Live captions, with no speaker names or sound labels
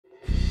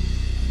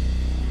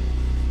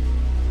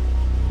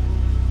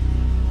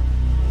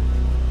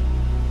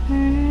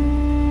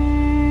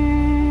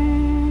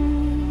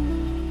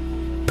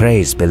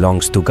praise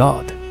belongs to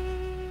God,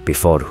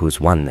 before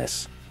whose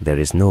oneness there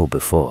is no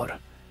before,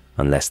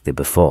 unless the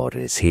before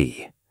is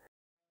He,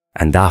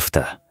 and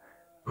after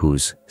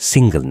whose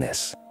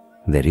singleness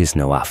there is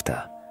no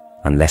after,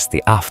 unless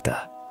the after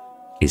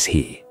is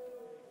He.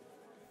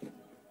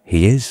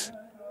 He is,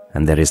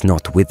 and there is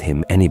not with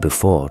Him any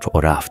before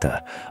or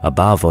after,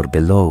 above or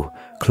below,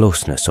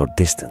 closeness or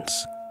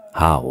distance,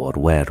 how or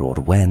where or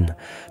when,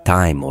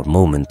 time or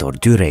moment or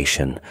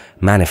duration,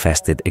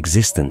 manifested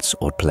existence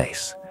or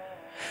place.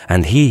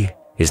 And He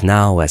is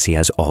now as He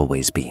has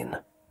always been.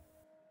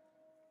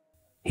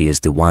 He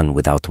is the one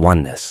without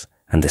oneness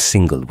and the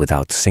single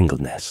without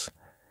singleness.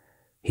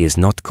 He is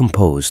not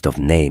composed of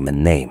name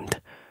and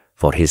named,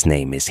 for His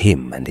name is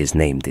Him and His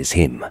named is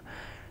Him,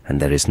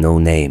 and there is no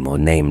name or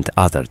named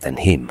other than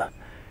Him.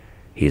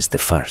 He is the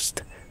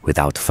first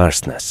without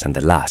firstness and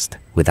the last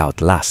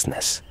without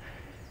lastness.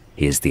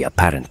 He is the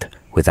apparent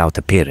without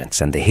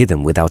appearance and the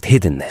hidden without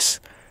hiddenness.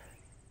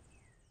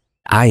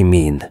 I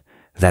mean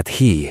that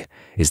He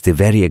is the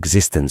very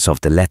existence of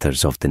the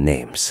letters of the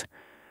names,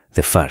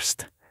 the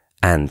first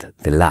and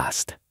the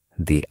last,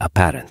 the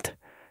apparent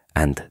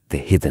and the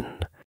hidden.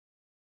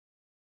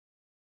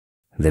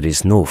 There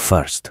is no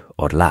first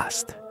or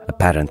last,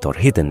 apparent or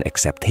hidden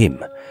except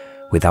Him,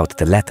 without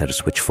the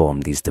letters which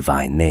form these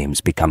divine names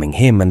becoming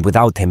Him, and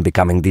without Him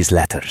becoming these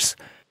letters.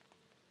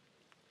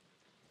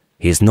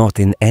 He is not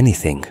in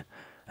anything,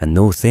 and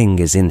no thing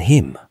is in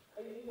Him,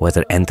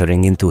 whether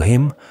entering into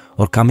Him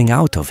or coming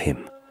out of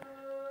Him.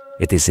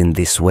 It is in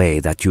this way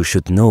that you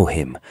should know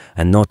Him,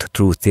 and not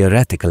through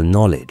theoretical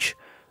knowledge,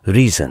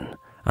 reason,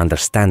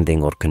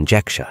 understanding or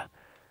conjecture,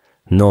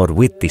 nor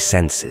with the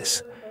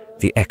senses,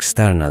 the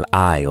external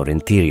eye or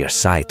interior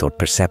sight or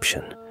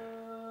perception.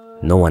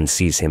 No one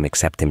sees Him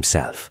except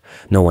Himself,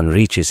 no one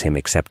reaches Him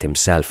except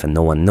Himself, and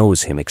no one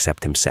knows Him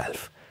except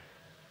Himself.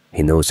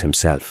 He knows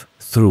Himself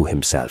through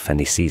Himself, and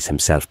He sees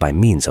Himself by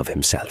means of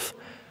Himself.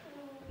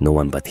 No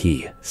one but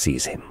He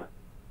sees Him.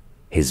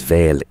 His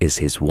veil is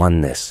His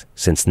oneness,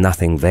 since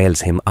nothing veils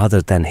Him other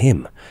than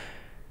Him.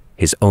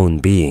 His own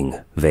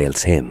being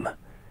veils Him.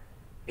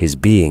 His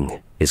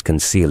being is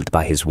concealed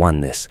by His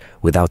oneness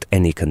without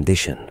any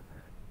condition.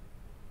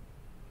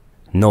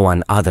 No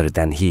one other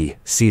than He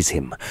sees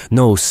Him.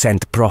 No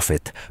sent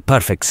prophet,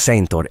 perfect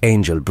saint or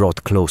angel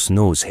brought close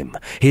knows Him.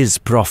 His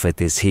prophet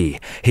is He,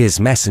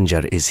 His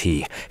messenger is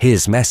He,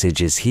 His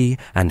message is He,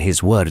 and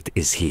His word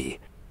is He.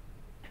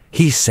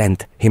 He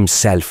sent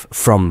Himself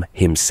from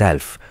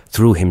Himself,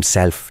 through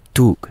Himself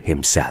to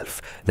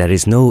Himself. There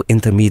is no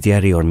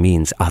intermediary or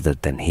means other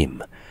than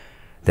Him.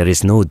 There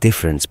is no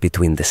difference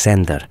between the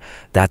sender,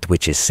 that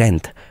which is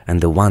sent,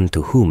 and the one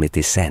to whom it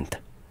is sent.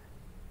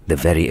 The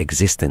very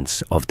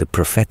existence of the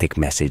prophetic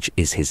message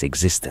is His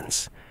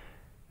existence.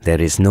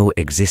 There is no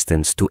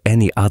existence to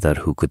any other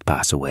who could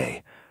pass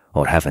away,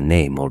 or have a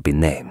name or be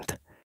named.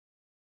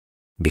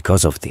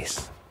 Because of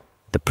this,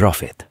 the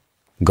prophet,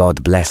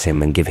 God bless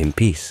him and give him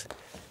peace,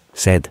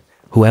 said,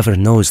 "Whoever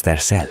knows their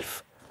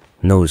self,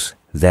 knows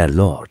their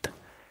Lord."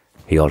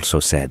 He also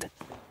said,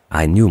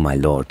 "I knew my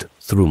Lord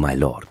through my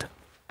Lord."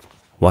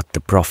 What the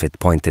prophet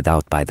pointed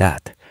out by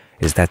that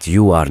is that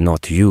you are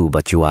not you,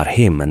 but you are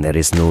Him, and there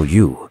is no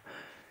you.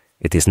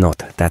 It is not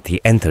that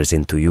He enters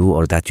into you,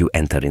 or that you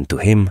enter into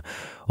Him,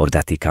 or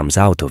that He comes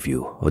out of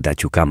you, or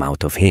that you come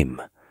out of Him.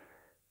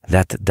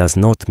 That does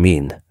not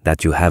mean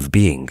that you have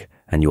being,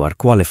 and you are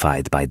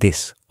qualified by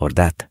this or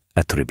that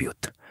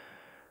attribute.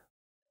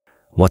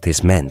 What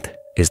is meant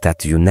is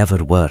that you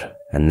never were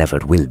and never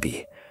will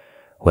be,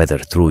 whether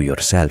through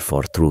yourself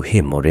or through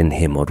Him or in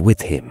Him or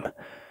with Him.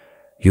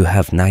 You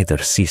have neither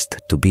ceased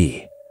to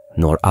be,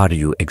 nor are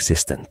you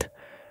existent.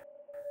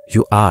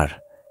 You are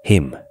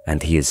Him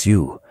and He is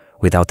you,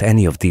 without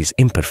any of these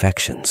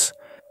imperfections.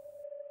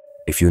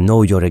 If you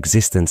know your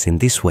existence in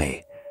this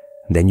way,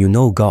 then you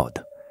know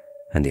God,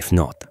 and if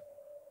not,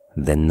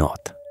 then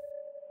not.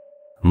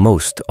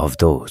 Most of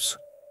those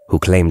who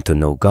claim to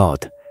know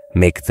God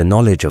make the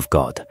knowledge of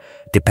God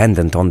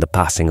dependent on the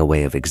passing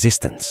away of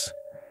existence,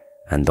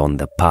 and on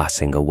the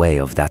passing away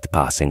of that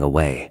passing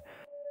away.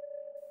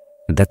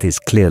 That is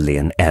clearly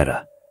an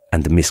error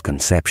and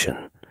misconception.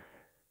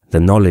 The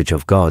knowledge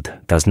of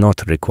God does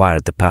not require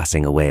the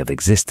passing away of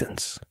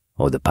existence,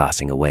 or the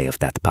passing away of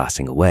that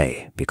passing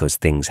away, because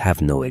things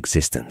have no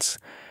existence,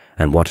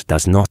 and what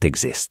does not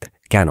exist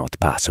cannot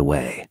pass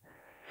away.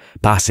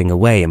 Passing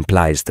away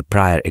implies the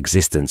prior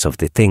existence of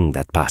the thing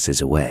that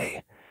passes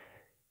away.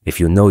 If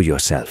you know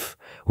yourself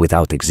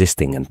without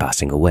existing and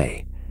passing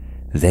away,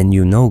 then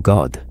you know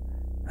God,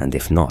 and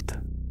if not,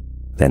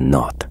 then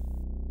not.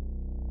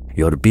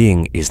 Your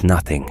being is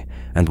nothing,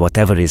 and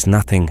whatever is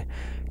nothing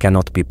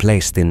cannot be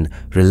placed in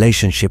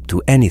relationship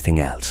to anything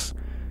else,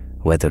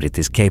 whether it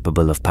is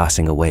capable of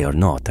passing away or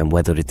not, and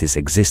whether it is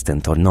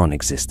existent or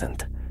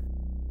non-existent.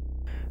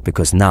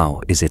 Because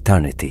now is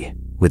eternity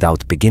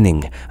without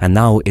beginning, and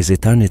now is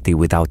eternity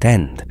without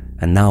end,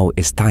 and now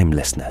is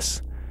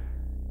timelessness.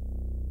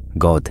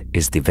 God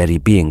is the very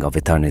being of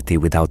eternity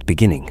without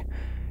beginning,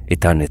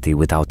 eternity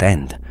without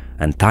end,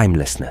 and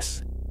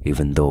timelessness,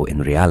 even though in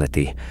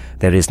reality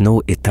there is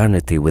no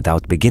eternity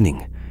without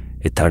beginning,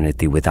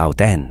 eternity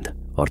without end,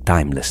 or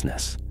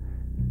timelessness.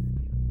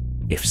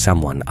 If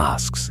someone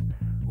asks,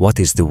 what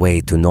is the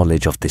way to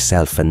knowledge of the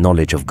self and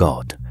knowledge of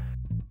God?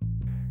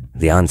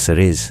 The answer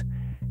is,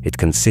 it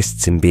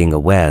consists in being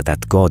aware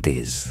that God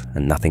is,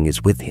 and nothing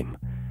is with him,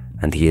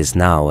 and he is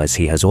now as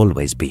he has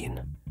always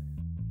been.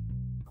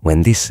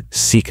 When this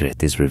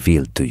secret is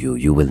revealed to you,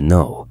 you will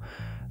know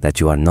that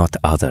you are not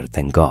other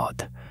than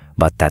God,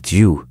 but that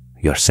you,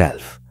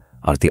 yourself,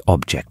 are the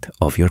object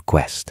of your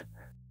quest.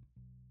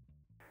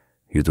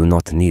 You do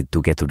not need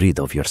to get rid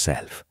of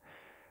yourself.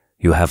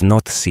 You have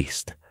not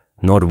ceased,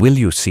 nor will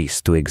you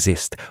cease to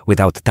exist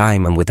without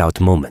time and without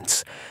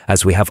moments,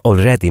 as we have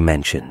already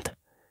mentioned.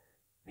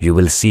 You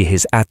will see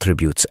his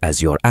attributes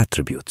as your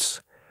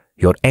attributes,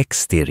 your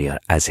exterior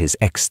as his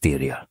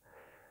exterior,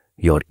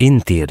 your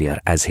interior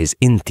as his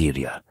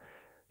interior,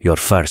 your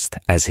first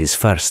as his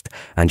first,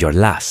 and your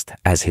last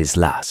as his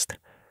last,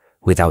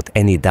 without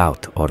any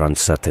doubt or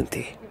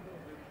uncertainty.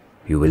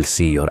 You will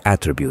see your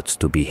attributes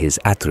to be his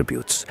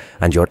attributes,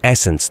 and your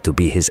essence to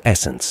be his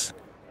essence.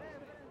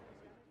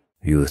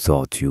 You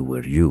thought you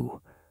were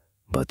you,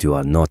 but you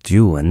are not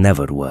you and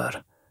never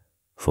were.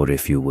 For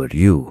if you were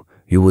you,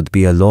 you would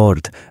be a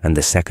lord and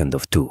the second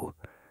of two.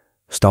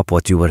 Stop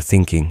what you were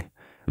thinking.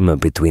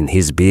 Between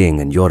his being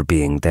and your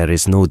being there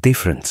is no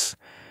difference.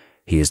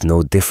 He is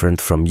no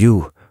different from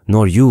you,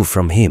 nor you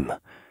from him.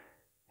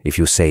 If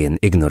you say in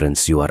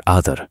ignorance you are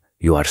other,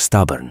 you are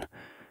stubborn.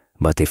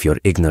 But if your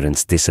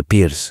ignorance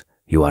disappears,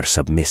 you are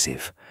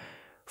submissive.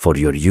 For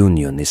your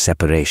union is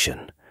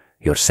separation,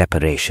 your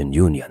separation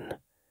union.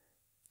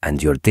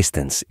 And your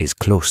distance is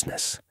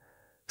closeness.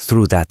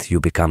 Through that you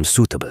become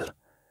suitable.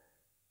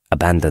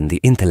 Abandon the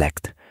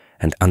intellect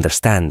and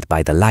understand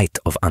by the light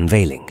of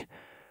unveiling,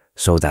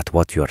 so that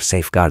what you are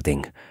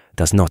safeguarding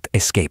does not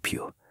escape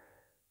you.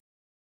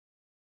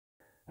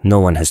 No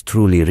one has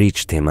truly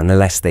reached him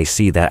unless they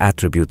see their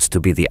attributes to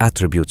be the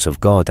attributes of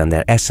God and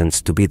their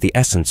essence to be the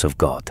essence of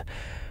God,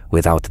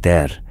 without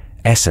their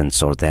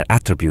essence or their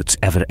attributes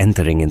ever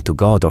entering into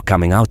God or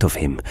coming out of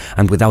him,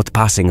 and without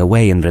passing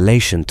away in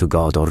relation to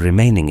God or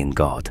remaining in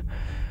God.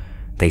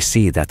 They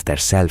see that their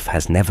self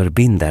has never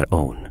been their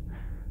own,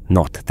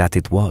 not that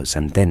it was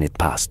and then it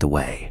passed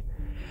away,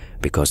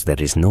 because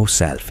there is no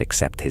self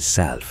except his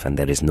self, and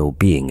there is no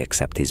being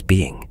except his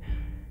being.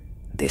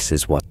 This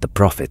is what the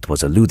prophet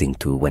was alluding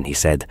to when he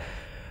said,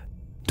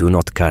 "Do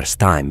not curse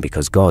time,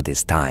 because God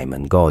is time,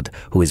 and God,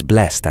 who is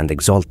blessed and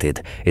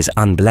exalted, is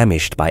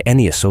unblemished by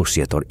any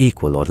associate or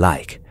equal or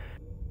like."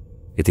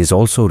 It is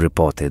also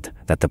reported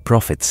that the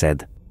prophet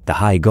said, "The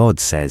high God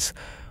says,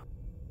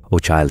 O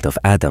child of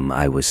Adam,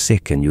 I was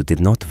sick and you did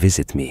not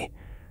visit me.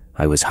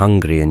 I was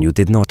hungry and you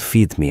did not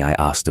feed me, I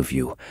asked of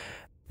you,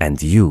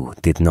 and you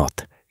did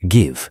not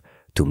give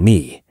to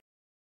me."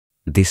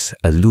 This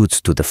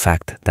alludes to the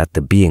fact that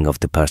the being of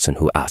the person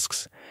who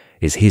asks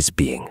is his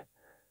being.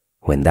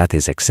 When that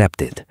is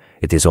accepted,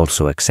 it is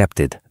also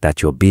accepted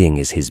that your being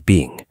is his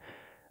being,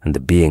 and the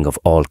being of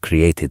all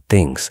created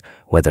things,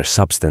 whether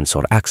substance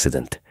or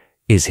accident,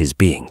 is his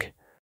being.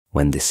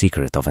 When the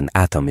secret of an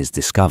atom is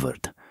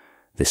discovered,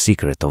 the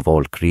secret of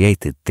all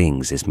created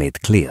things is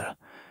made clear,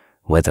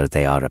 whether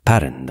they are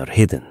apparent or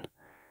hidden.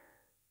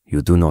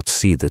 You do not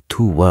see the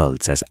two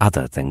worlds as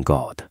other than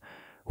God,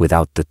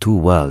 without the two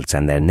worlds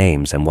and their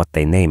names and what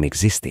they name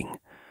existing,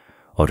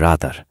 or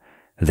rather,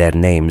 their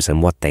names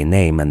and what they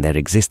name and their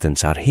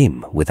existence are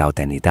him without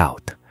any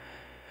doubt.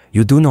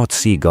 You do not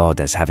see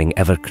God as having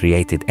ever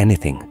created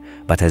anything,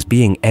 but as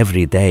being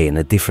every day in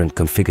a different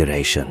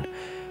configuration,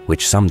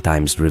 which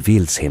sometimes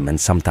reveals him and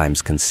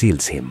sometimes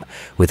conceals him,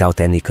 without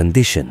any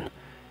condition,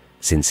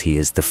 since he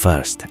is the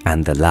first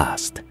and the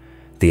last,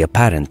 the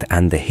apparent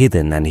and the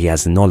hidden, and he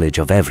has knowledge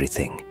of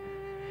everything.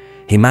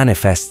 He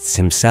manifests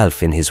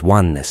himself in his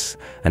oneness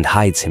and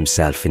hides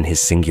himself in his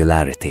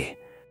singularity.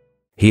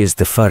 He is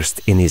the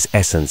first in his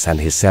essence and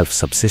his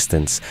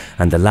self-subsistence,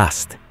 and the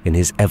last in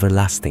his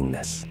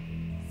everlastingness.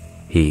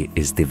 He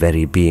is the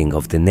very being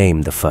of the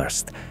name the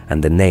first,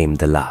 and the name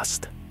the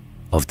last,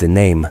 of the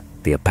name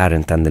the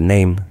apparent and the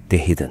name the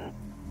hidden.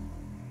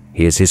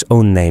 He is his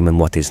own name and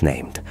what is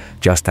named,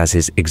 just as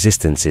his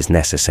existence is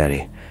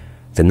necessary.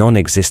 The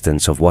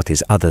non-existence of what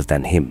is other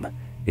than him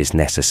is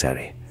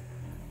necessary.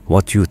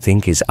 What you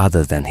think is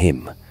other than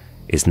him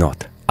is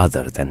not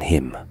other than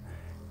him.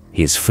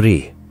 He is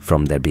free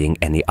from there being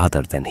any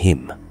other than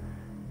him.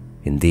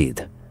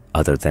 Indeed,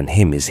 other than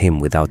him is him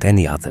without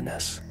any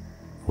otherness,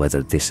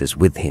 whether this is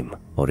with him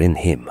or in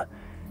him,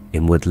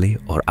 inwardly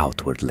or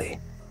outwardly.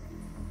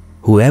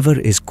 Whoever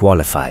is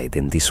qualified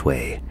in this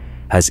way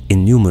has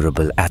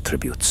innumerable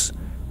attributes,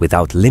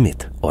 without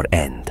limit or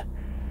end.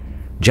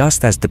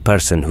 Just as the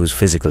person whose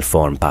physical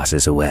form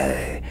passes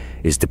away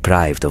is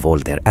deprived of all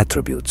their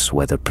attributes,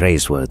 whether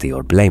praiseworthy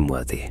or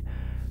blameworthy,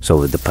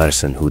 so the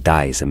person who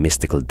dies a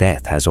mystical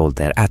death has all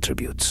their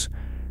attributes,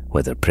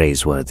 whether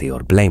praiseworthy or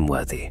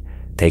blameworthy,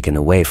 taken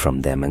away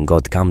from them, and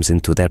God comes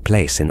into their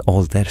place in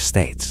all their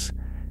states.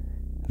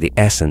 The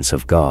essence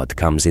of God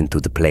comes into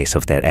the place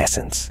of their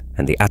essence,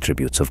 and the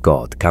attributes of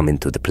God come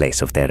into the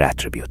place of their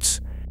attributes.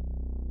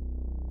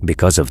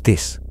 Because of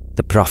this,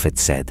 the Prophet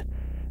said,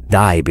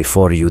 "Die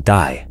before you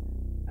die."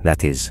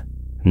 That is,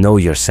 know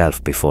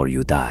yourself before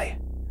you die.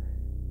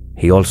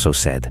 He also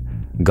said,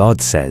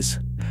 God says,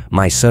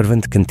 "My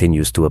servant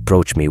continues to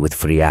approach me with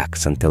free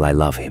acts until I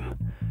love him.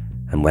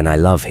 And when I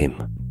love him,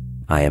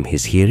 I am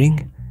his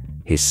hearing,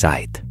 his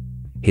sight,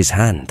 his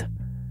hand,"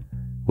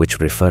 which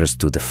refers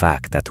to the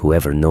fact that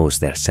whoever knows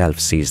their self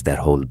sees their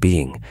whole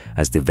being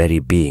as the very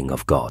being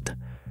of God,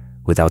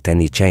 without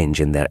any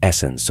change in their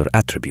essence or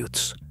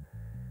attributes.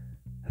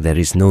 There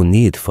is no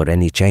need for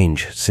any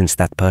change, since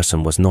that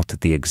person was not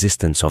the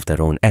existence of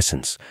their own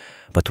essence,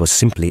 but was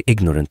simply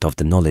ignorant of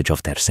the knowledge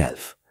of their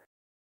self.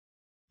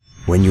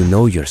 When you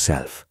know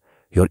yourself,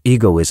 your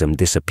egoism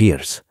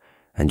disappears,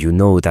 and you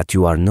know that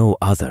you are no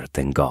other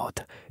than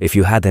God. If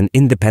you had an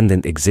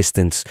independent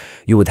existence,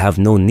 you would have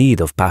no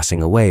need of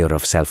passing away or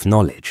of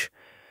self-knowledge.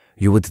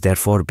 You would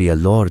therefore be a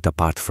Lord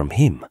apart from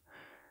Him.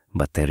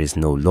 But there is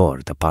no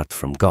Lord apart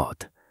from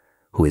God,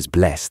 who is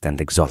blessed and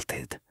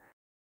exalted.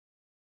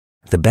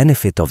 The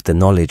benefit of the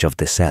knowledge of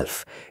the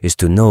self is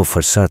to know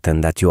for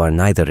certain that you are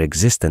neither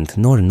existent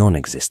nor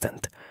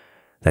non-existent,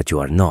 that you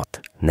are not,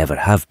 never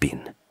have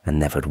been, and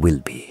never will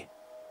be.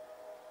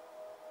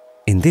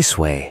 In this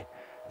way,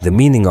 the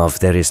meaning of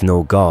 "there is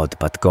no God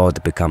but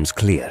God" becomes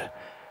clear.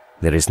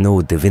 There is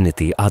no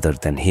divinity other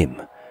than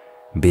Him.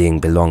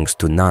 Being belongs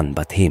to none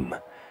but Him.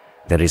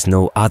 There is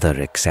no other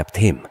except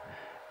Him.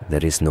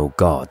 There is no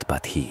God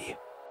but He.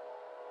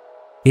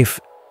 If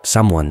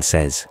someone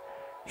says,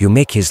 "You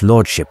make His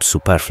Lordship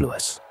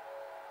superfluous,"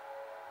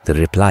 the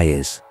reply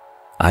is,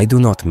 I do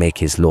not make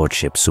His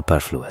Lordship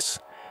superfluous,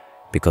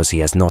 because He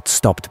has not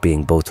stopped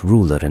being both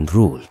ruler and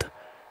ruled,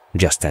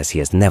 just as He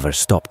has never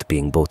stopped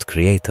being both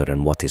creator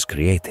and what is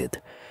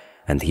created,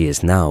 and He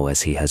is now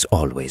as He has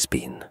always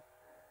been.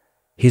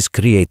 His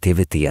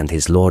creativity and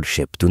His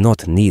Lordship do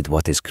not need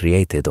what is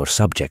created or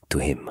subject to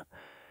Him.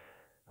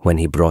 When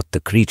He brought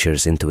the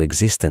creatures into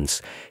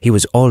existence, He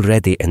was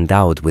already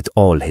endowed with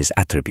all His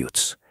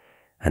attributes,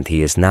 and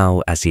He is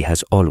now as He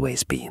has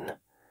always been.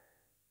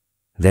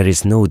 There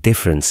is no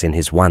difference in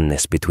His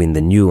oneness between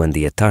the new and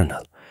the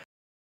eternal.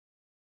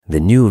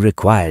 The new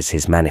requires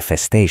His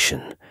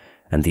manifestation,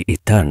 and the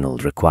eternal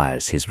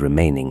requires His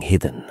remaining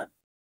hidden.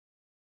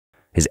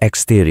 His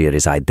exterior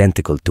is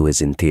identical to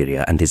His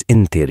interior, and His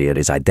interior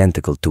is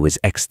identical to His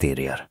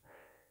exterior.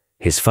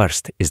 His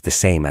first is the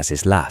same as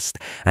His last,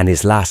 and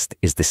His last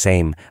is the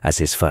same as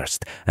His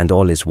first, and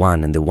all is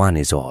one, and the one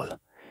is all.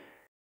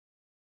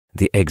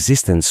 The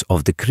existence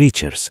of the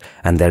creatures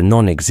and their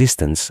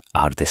non-existence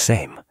are the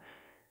same.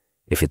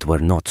 If it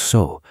were not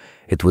so,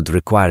 it would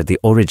require the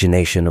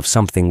origination of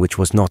something which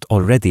was not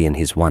already in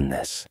His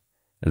oneness.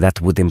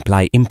 That would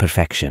imply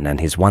imperfection, and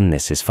His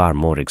oneness is far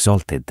more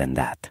exalted than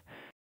that.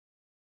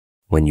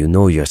 When you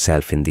know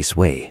yourself in this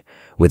way,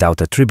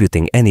 without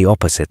attributing any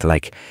opposite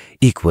like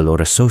equal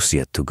or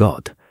associate to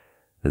God,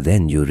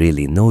 then you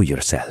really know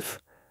yourself.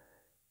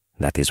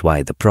 That is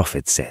why the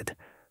Prophet said,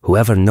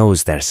 "Whoever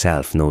knows their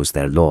self knows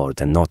their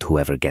Lord, and not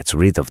whoever gets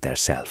rid of their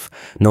self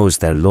knows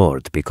their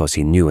Lord, because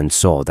he knew and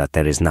saw that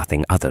there is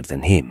nothing other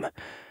than Him."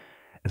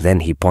 Then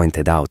he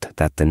pointed out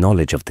that the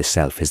knowledge of the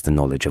self is the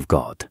knowledge of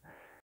God.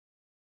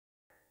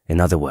 In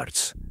other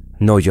words,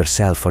 know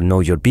yourself or know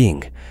your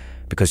being,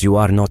 because you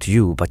are not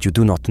you, but you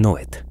do not know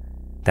it.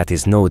 That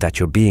is, know that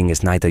your being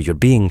is neither your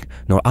being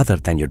nor other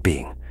than your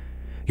being.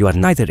 You are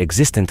neither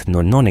existent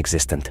nor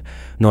non-existent,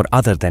 nor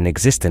other than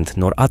existent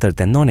nor other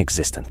than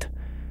non-existent.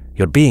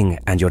 Your being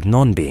and your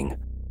non-being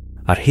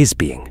are His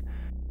being,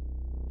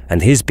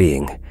 and His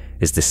being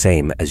is the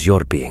same as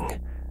your being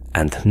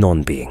and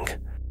non-being.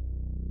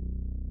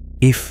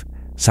 If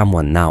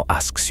someone now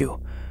asks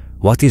you,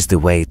 what is the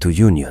way to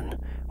union,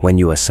 when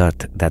you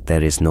assert that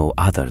there is no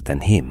other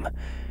than Him,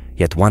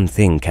 yet one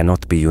thing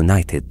cannot be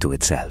united to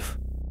itself?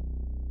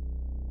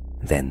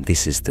 Then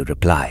this is the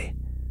reply.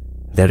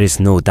 There is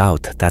no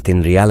doubt that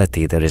in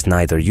reality there is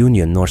neither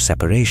union nor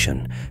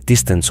separation,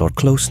 distance or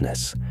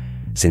closeness,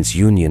 since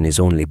union is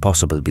only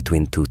possible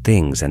between two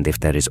things, and if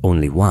there is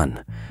only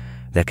one,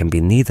 there can be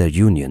neither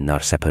union nor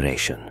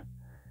separation.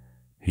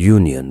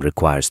 Union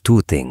requires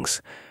two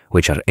things,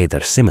 which are either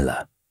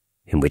similar,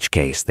 in which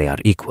case they are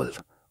equal,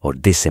 or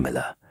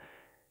dissimilar,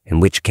 in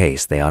which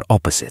case they are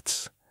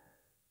opposites.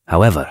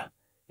 However,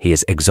 He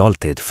is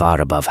exalted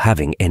far above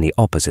having any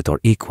opposite or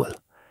equal.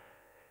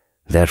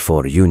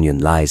 Therefore, union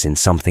lies in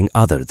something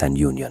other than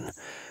union,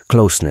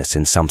 closeness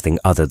in something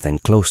other than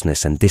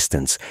closeness, and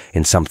distance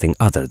in something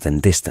other than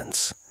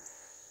distance.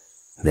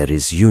 There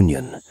is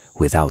union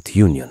without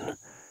union,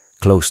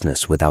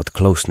 closeness without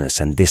closeness,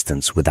 and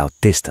distance without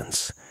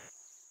distance.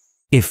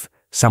 If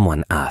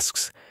someone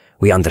asks,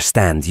 we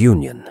understand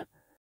union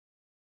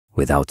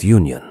without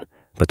union,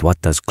 but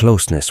what does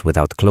closeness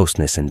without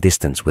closeness and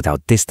distance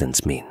without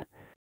distance mean?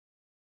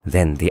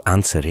 Then the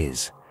answer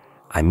is,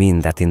 I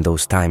mean that in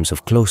those times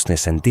of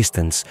closeness and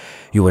distance,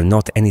 you were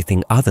not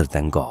anything other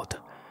than God.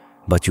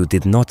 but you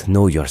did not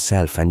know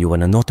yourself and you were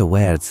not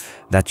aware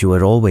that you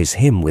were always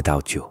Him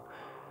without you.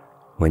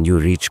 When you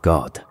reach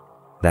God,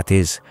 that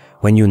is,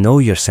 when you know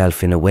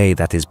yourself in a way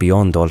that is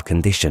beyond all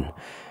condition,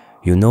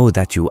 you know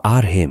that you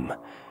are Him,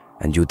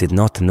 and you did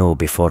not know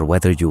before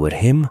whether you were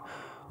Him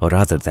or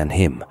other than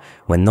Him.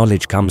 When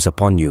knowledge comes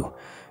upon you,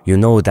 you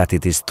know that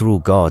it is through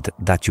God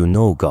that you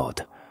know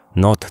God,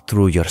 not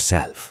through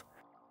yourself.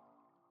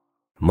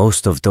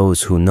 Most of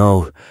those who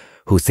know,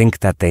 who think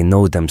that they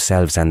know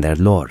themselves and their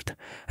Lord,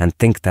 and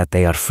think that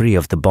they are free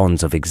of the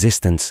bonds of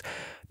existence,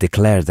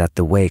 declare that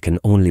the way can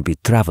only be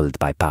traveled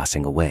by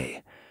passing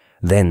away,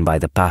 then by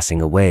the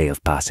passing away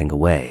of passing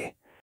away.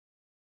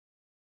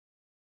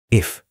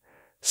 If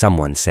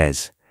someone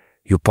says,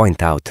 you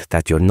point out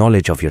that your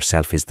knowledge of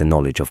yourself is the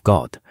knowledge of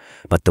God,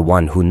 but the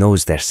one who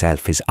knows their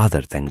self is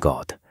other than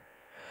God.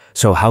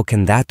 So how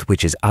can that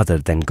which is other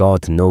than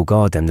God know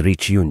God and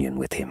reach union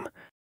with Him?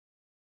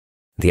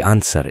 The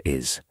answer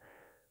is,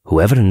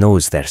 whoever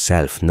knows their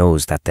self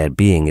knows that their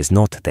being is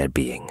not their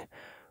being,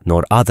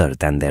 nor other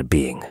than their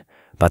being,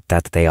 but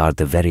that they are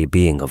the very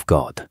being of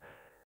God.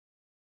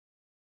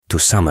 To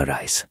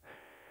summarize,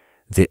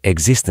 the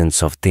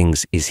existence of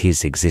things is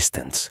His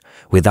existence,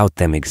 without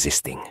them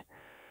existing.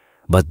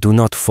 But do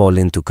not fall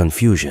into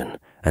confusion,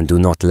 and do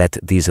not let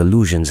these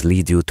illusions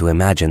lead you to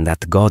imagine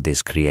that God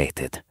is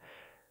created.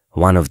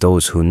 One of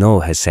those who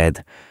know has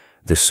said,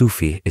 the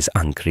Sufi is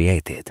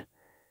uncreated.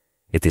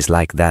 It is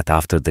like that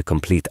after the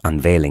complete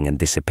unveiling and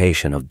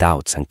dissipation of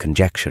doubts and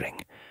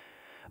conjecturing.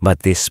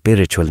 But this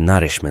spiritual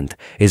nourishment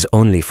is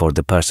only for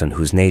the person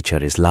whose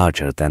nature is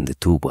larger than the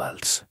two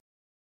worlds.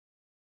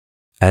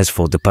 As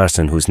for the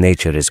person whose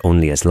nature is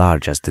only as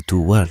large as the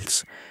two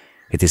worlds,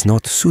 it is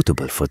not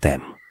suitable for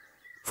them,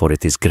 for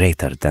it is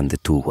greater than the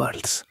two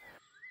worlds.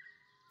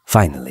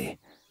 Finally,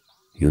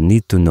 you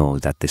need to know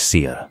that the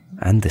seer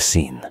and the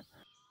seen,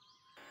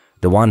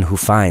 the one who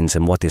finds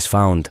and what is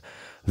found,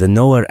 the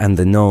knower and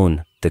the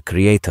known, the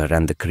creator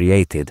and the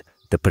created,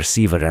 the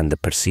perceiver and the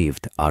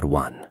perceived are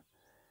one.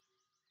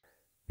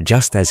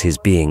 Just as his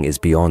being is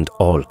beyond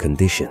all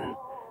condition,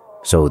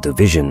 so the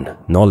vision,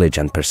 knowledge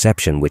and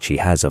perception which he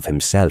has of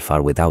himself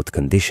are without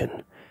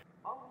condition.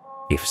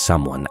 If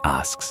someone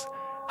asks,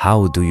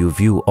 how do you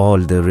view all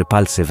the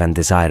repulsive and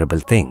desirable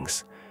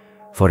things?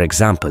 For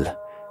example,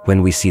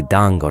 when we see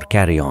dung or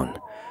carrion,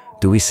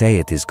 do we say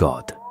it is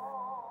God?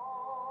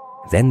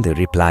 Then the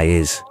reply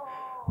is,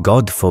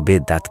 God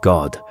forbid that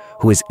God,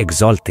 who is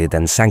exalted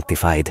and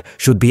sanctified,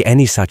 should be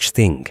any such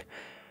thing.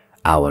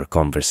 Our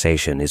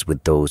conversation is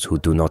with those who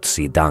do not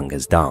see dung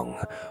as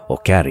dung, or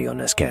carrion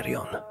as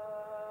carrion.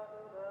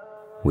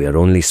 We are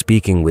only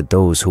speaking with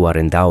those who are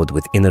endowed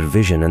with inner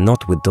vision and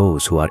not with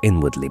those who are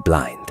inwardly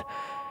blind.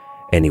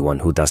 Anyone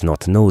who does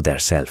not know their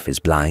self is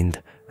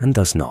blind and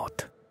does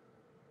not.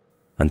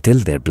 Until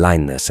their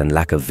blindness and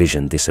lack of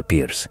vision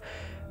disappears,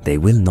 they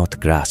will not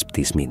grasp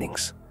these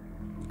meanings.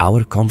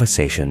 Our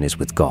conversation is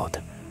with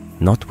God,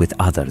 not with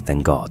other than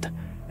God,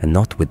 and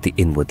not with the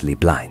inwardly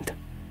blind.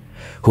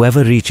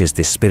 Whoever reaches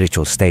this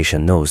spiritual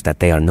station knows that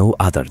they are no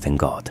other than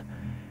God.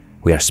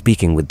 We are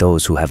speaking with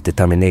those who have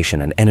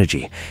determination and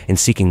energy in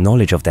seeking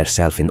knowledge of their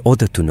self in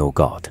order to know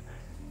God,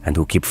 and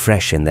who keep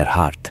fresh in their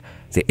heart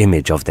the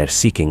image of their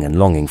seeking and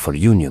longing for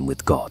union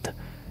with God,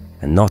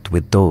 and not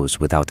with those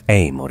without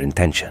aim or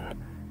intention.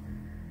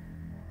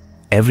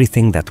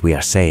 Everything that we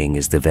are saying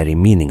is the very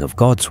meaning of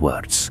God's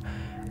words.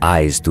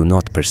 Eyes do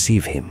not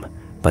perceive Him,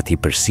 but He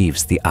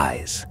perceives the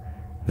eyes.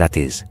 That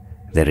is,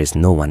 there is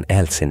no one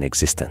else in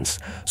existence,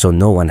 so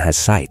no one has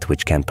sight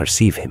which can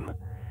perceive Him.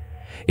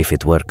 If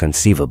it were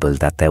conceivable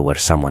that there were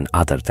someone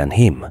other than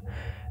Him,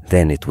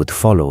 then it would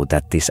follow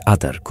that this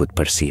other could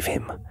perceive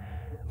Him.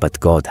 But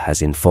God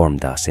has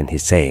informed us in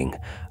His saying,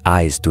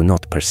 eyes do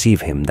not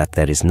perceive Him, that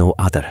there is no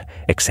other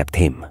except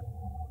Him.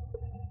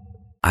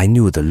 I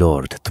knew the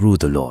Lord through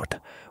the Lord,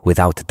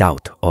 without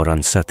doubt or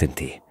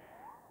uncertainty.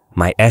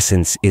 My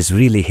essence is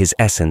really His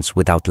essence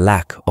without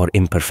lack or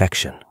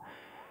imperfection.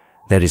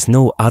 There is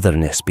no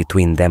otherness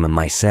between them, and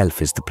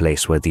myself is the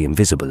place where the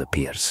invisible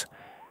appears.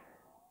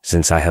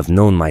 Since I have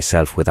known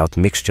myself without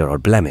mixture or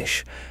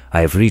blemish,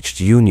 I have reached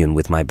union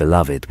with my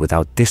beloved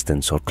without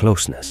distance or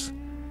closeness.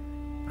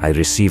 I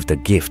received a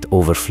gift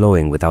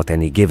overflowing without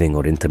any giving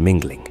or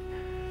intermingling.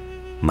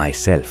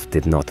 Myself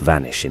did not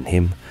vanish in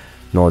Him,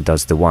 nor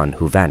does the one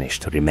who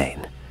vanished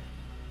remain.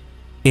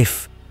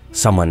 If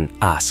someone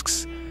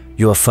asks,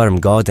 you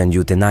affirm God and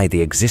you deny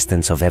the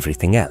existence of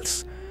everything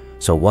else,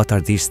 so what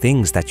are these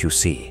things that you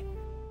see?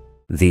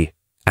 The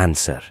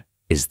answer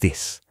is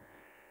this.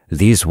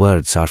 These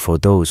words are for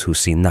those who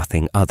see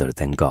nothing other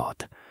than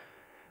God.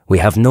 We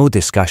have no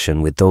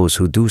discussion with those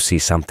who do see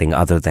something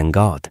other than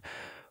God,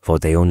 for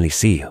they only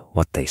see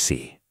what they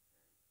see.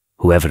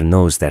 Whoever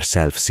knows their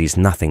self sees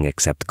nothing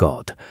except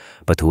God,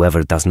 but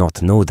whoever does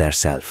not know their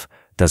self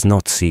does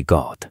not see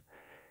God.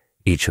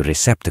 Each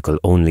receptacle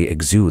only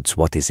exudes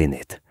what is in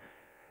it.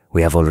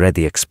 We have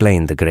already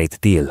explained a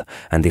great deal,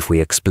 and if we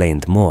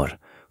explained more,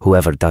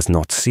 whoever does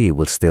not see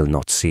will still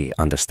not see,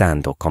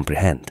 understand, or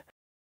comprehend.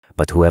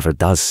 But whoever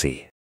does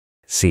see,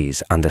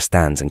 sees,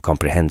 understands and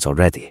comprehends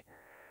already.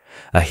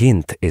 A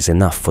hint is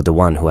enough for the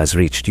one who has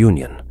reached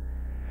union.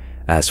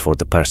 As for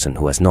the person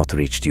who has not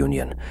reached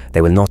union,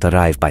 they will not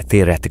arrive by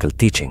theoretical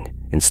teaching,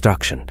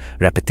 instruction,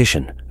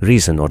 repetition,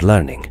 reason or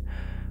learning,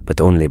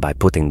 but only by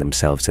putting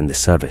themselves in the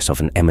service of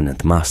an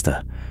eminent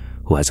master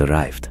who has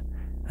arrived,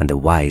 and a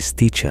wise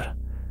teacher,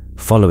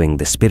 following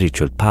the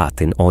spiritual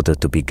path in order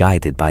to be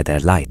guided by their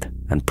light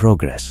and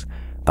progress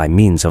by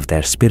means of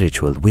their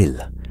spiritual will,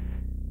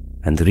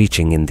 and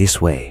reaching in this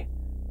way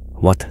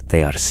what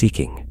they are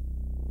seeking,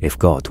 if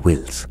God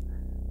wills.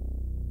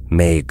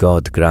 May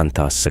God grant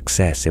us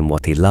success in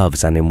what He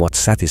loves and in what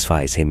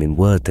satisfies Him in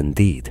word and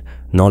deed,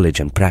 knowledge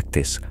and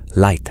practice,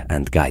 light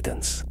and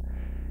guidance.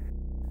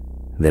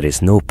 There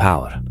is no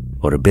power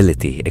or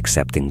ability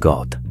except in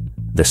God,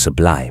 the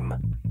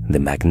sublime, the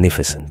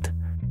magnificent,